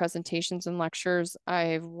different presentations and lectures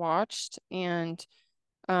I've watched, and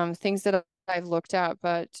things that I've looked at,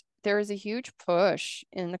 but there is a huge push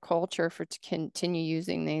in the culture to continue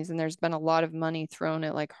using these. And there's been a lot of money thrown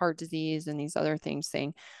at like heart disease and these other things,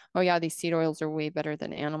 saying, oh yeah, these seed oils are way better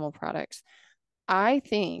than animal products. I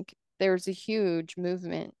think there's a huge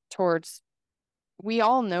movement towards, we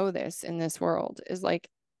all know this in this world, is like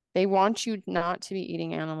they want you not to be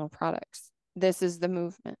eating animal products. This is the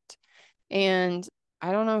movement. And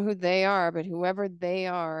I don't know who they are, but whoever they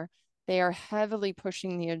are heavily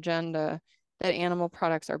pushing the agenda that animal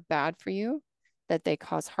products are bad for you, that they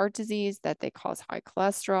cause heart disease, that they cause high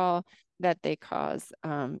cholesterol, that they cause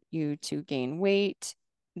you to gain weight,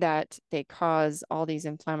 that they cause all these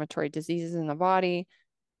inflammatory diseases in the body.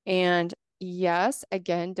 And yes,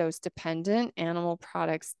 again, dose dependent animal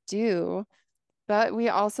products do, but we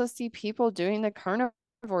also see people doing the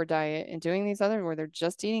carnivore diet and doing these other where they're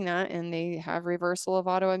just eating that and they have reversal of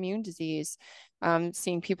autoimmune disease.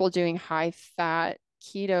 Seeing people doing high fat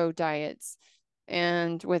keto diets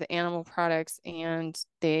and with animal products, and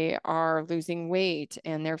they are losing weight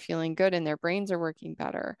and they're feeling good and their brains are working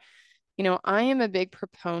better. I am a big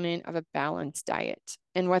proponent of a balanced diet.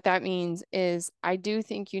 And what that means is I do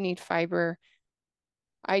think you need fiber.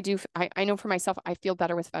 I know for myself, I feel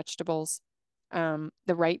better with vegetables, the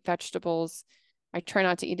right vegetables. I try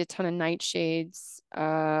not to eat a ton of nightshades.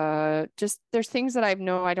 Just there's things that I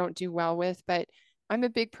know I don't do well with, but I'm a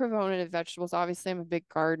big proponent of vegetables. Obviously, I'm a big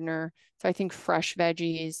gardener. So I think fresh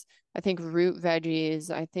veggies, I think root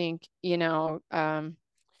veggies, I think,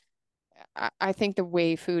 I think the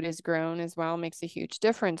way food is grown as well makes a huge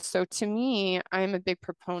difference. So to me, I'm a big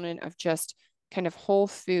proponent of just kind of whole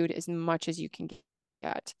food as much as you can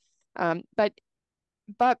get.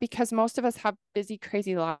 But because most of us have busy,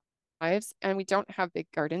 crazy lives, and we don't have big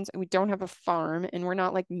gardens, and we don't have a farm, and we're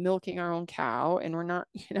not like milking our own cow, and we're not,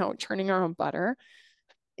 churning our own butter,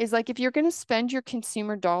 is like if you're going to spend your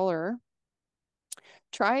consumer dollar,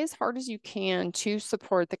 try as hard as you can to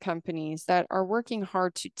support the companies that are working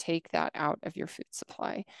hard to take that out of your food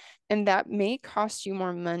supply. And that may cost you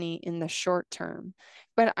more money in the short term.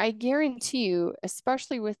 But I guarantee you,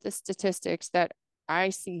 especially with the statistics that I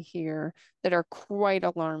see here that are quite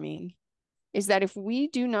alarming, is that if we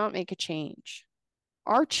do not make a change,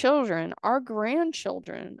 our children, our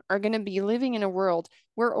grandchildren are going to be living in a world,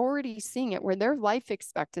 we're already seeing it, where their life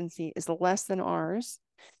expectancy is less than ours,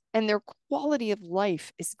 and their quality of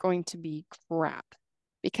life is going to be crap,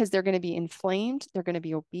 because they're going to be inflamed, they're going to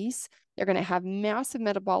be obese, they're going to have massive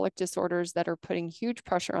metabolic disorders that are putting huge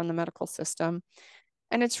pressure on the medical system.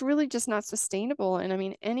 And it's really just not sustainable. And I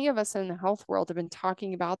mean, any of us in the health world have been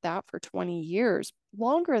talking about that for 20 years,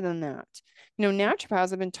 longer than that. Naturopaths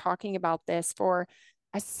have been talking about this for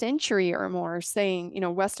a century or more, saying,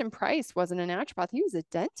 Weston Price wasn't a naturopath, he was a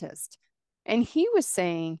dentist. And he was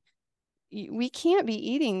saying, we can't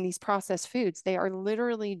be eating these processed foods. They are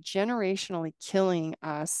literally generationally killing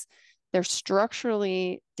us. They're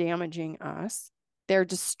structurally damaging us. They're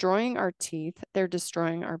destroying our teeth. They're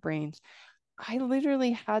destroying our brains. I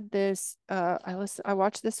literally had this, I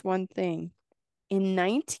watched this one thing in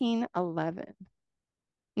 1911.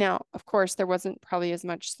 Now, of course, there wasn't probably as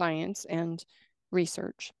much science and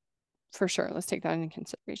research, for sure. Let's take that into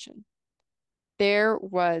consideration. There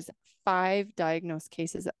was 5 diagnosed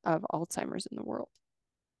cases of Alzheimer's in the world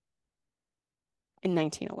in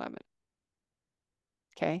 1911.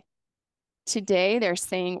 Okay. Today, they're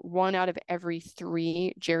saying 1 out of every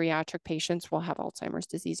 3 geriatric patients will have Alzheimer's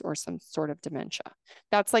disease or some sort of dementia.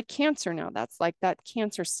 That's like cancer now. That's like that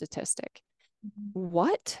cancer statistic.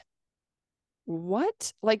 What?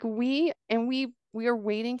 Like we are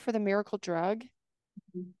waiting for the miracle drug.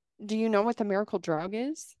 Do you know what the miracle drug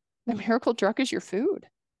is? The miracle drug is your food.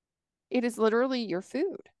 It is literally your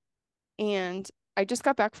food. And I just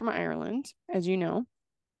got back from Ireland, as you know,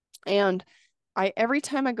 and every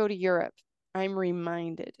time I go to Europe, I'm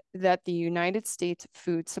reminded that the United States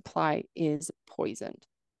food supply is poisoned.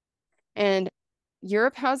 And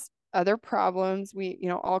Europe has other problems.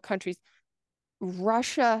 All countries.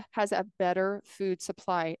 Russia has a better food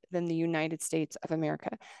supply than the United States of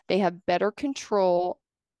America. They have better control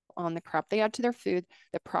on the crap they add to their food,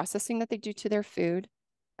 the processing that they do to their food.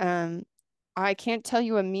 I can't tell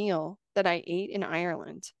you a meal that I ate in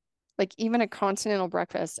Ireland, like even a continental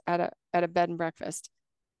breakfast at a bed and breakfast,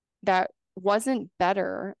 that wasn't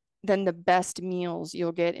better than the best meals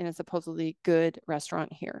you'll get in a supposedly good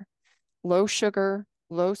restaurant here. Low sugar,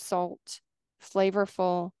 low salt,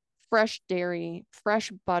 flavorful, fresh dairy,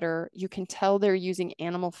 fresh butter. You can tell they're using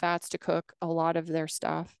animal fats to cook a lot of their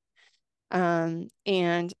stuff. And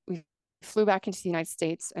we flew back into the United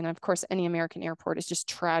States. And of course, any American airport is just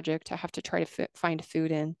tragic to have to try to find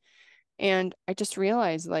food in. And I just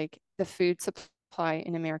realized like the food supply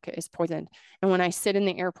in America is poisoned. And when I sit in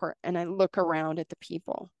the airport and I look around at the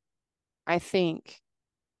people, I think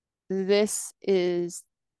this is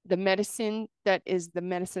the medicine that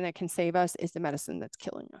can save us is the medicine that's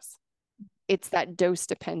killing us. It's that dose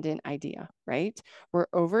dependent idea, right? We're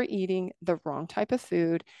overeating the wrong type of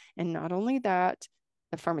food. And not only that,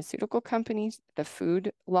 the pharmaceutical companies, the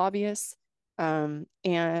food lobbyists, and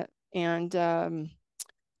the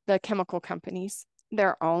chemical companies,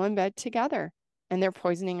 they're all in bed together and they're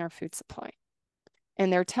poisoning our food supply.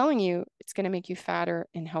 And they're telling you it's going to make you fatter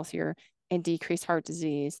and healthier and decrease heart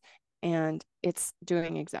disease. And it's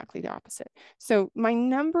doing exactly the opposite. So my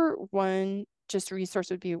number one just resource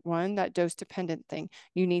would be that dose dependent thing.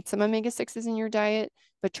 You need some omega-6s in your diet,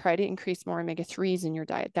 but try to increase more omega-3s in your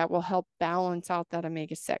diet. That will help balance out that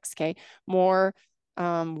omega-6, okay? More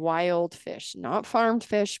wild fish, not farmed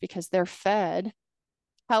fish, because they're fed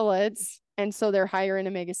pellets, and so they're higher in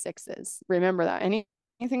omega-6s. Remember that.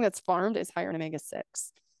 Anything that's farmed is higher in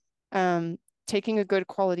omega-6. Taking a good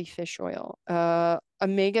quality fish oil.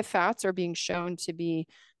 Omega fats are being shown to be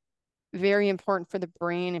very important for the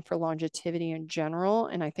brain and for longevity in general.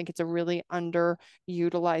 And I think it's a really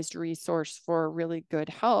underutilized resource for really good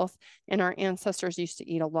health. And our ancestors used to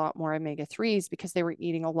eat a lot more omega-3s because they were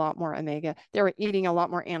eating a lot more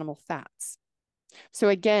animal fats. So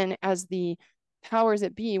again, as the powers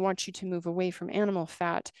that be want you to move away from animal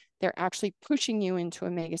fat, they're actually pushing you into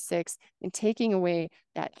omega-6 and taking away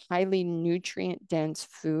that highly nutrient dense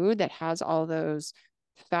food that has all those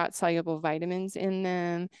fat soluble vitamins in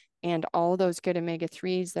them and all those good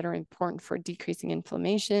omega-3s that are important for decreasing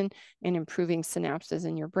inflammation and improving synapses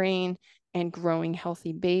in your brain and growing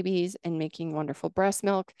healthy babies and making wonderful breast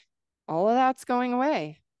milk. All of that's going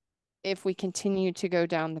away if we continue to go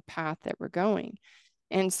down the path that we're going.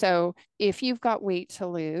 And so if you've got weight to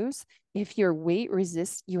lose, if you're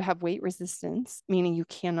you have weight resistance, meaning you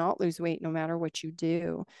cannot lose weight no matter what you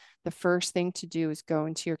do, the first thing to do is go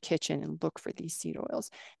into your kitchen and look for these seed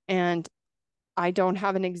oils. And I don't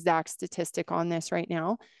have an exact statistic on this right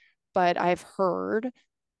now, but I've heard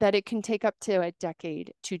that it can take up to a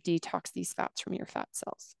decade to detox these fats from your fat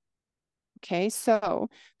cells. Okay, so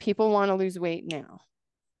people want to lose weight now.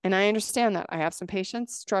 And I understand that. I have some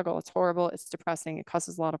patients struggle. It's horrible. It's depressing. It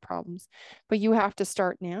causes a lot of problems. But you have to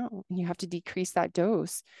start now and you have to decrease that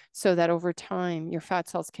dose so that over time your fat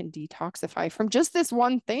cells can detoxify from just this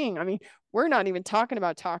one thing. I mean, we're not even talking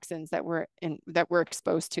about toxins that we're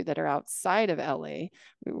exposed to that are outside of LA.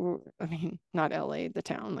 I mean, not LA, the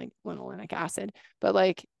town, like linolenic acid, but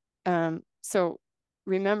like, so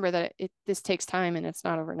remember that this takes time and it's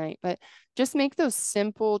not overnight, but just make those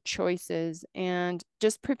simple choices and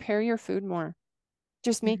just prepare your food more.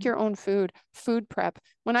 Just make your own food prep.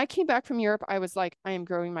 When I came back from Europe, I was like, I am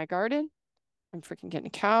growing my garden. I'm freaking getting a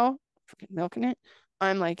cow, freaking milking it.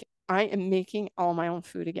 I'm like, I am making all my own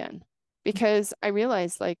food again because I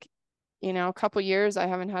realized like a couple years, I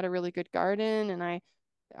haven't had a really good garden, and I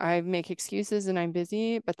make excuses and I'm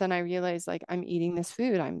busy, but then I realize like I'm eating this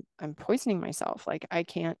food. I'm poisoning myself. Like I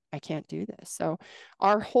can't do this. So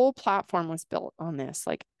our whole platform was built on this.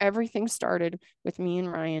 Like everything started with me and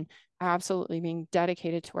Ryan absolutely being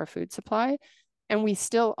dedicated to our food supply. And we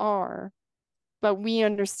still are, but we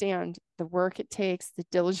understand the work it takes, the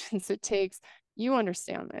diligence it takes. You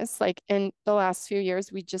understand this. Like in the last few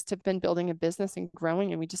years, we just have been building a business and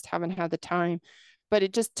growing, and we just haven't had the time. But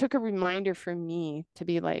it just took a reminder for me to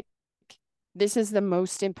be like, this is the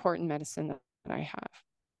most important medicine that I have.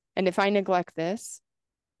 And if I neglect this,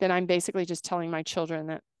 then I'm basically just telling my children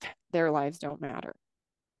that their lives don't matter.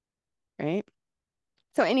 Right.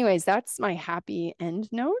 So, anyways, that's my happy end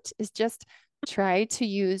note, is just try to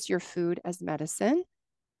use your food as medicine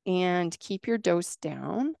and keep your dose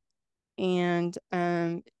down. And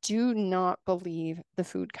do not believe the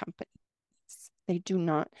food companies. They do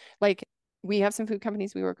not, like, we have some food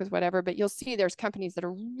companies we work with, whatever, but you'll see there's companies that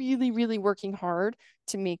are really, really working hard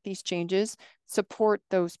to make these changes. Support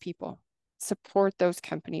those people, support those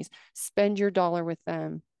companies, spend your dollar with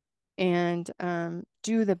them, and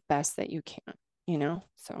do the best that you can,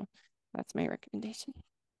 So that's my recommendation.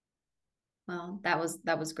 Well, that was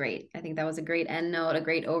great. I think that was a great end note, a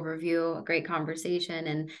great overview, a great conversation.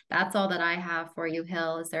 And that's all that I have for you,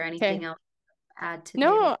 Hill. Is there Okay. anything else to add today?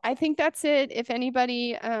 No, I think that's it. If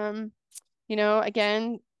anybody,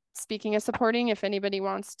 again, speaking of supporting, if anybody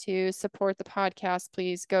wants to support the podcast,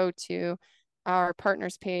 please go to our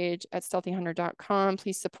partners page at stealthyhunter.com.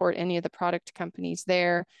 Please support any of the product companies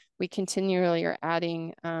there. We continually are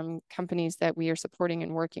adding companies that we are supporting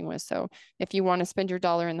and working with. So if you want to spend your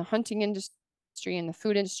dollar in the hunting industry, in the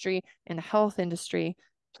food industry, in the health industry,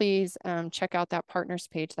 please check out that partners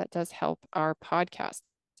page. That does help our podcast.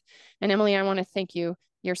 And Emilie, I want to thank you.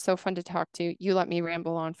 You're so fun to talk to. You let me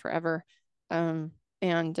ramble on forever. And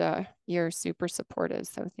you're super supportive.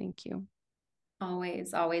 So thank you.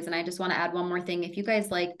 Always, always. And I just want to add one more thing. If you guys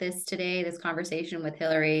like this today, this conversation with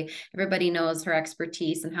Hillary, everybody knows her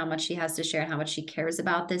expertise and how much she has to share and how much she cares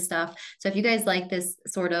about this stuff. So if you guys like this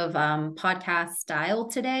sort of podcast style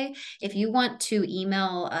today, if you want to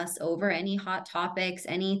email us over any hot topics,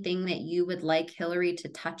 anything that you would like Hillary to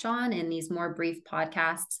touch on in these more brief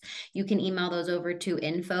podcasts, you can email those over to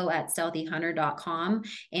info@stealthyhunter.com,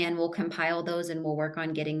 and we'll compile those and we'll work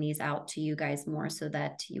on getting these out to you guys more so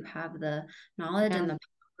that you have the knowledge and the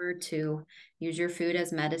power to use your food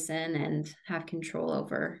as medicine and have control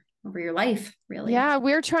over your life, really. Yeah,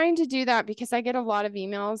 we're trying to do that because I get a lot of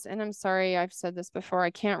emails, and I'm sorry, I've said this before, I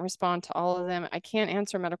can't respond to all of them. I can't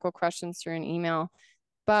answer medical questions through an email,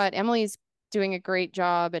 but Emilie's doing a great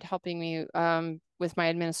job at helping me with my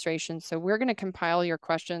administration. So we're going to compile your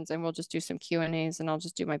questions, and we'll just do some Q&As, and I'll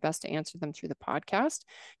just do my best to answer them through the podcast.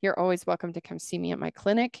 You're always welcome to come see me at my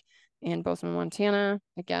clinic in Bozeman, Montana.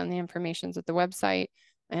 Again, the information's at the website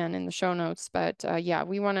and in the show notes. But yeah,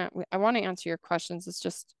 I want to answer your questions. It's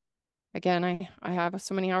just, again, I have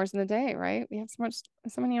so many hours in the day, right? We have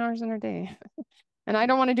so many hours in our day. And I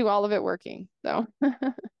don't want to do all of it working. So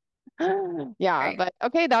yeah, Great. but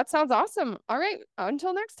okay, that sounds awesome. All right,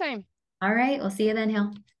 until next time. All right. We'll see you then, Hill.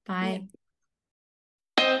 Yeah. Bye.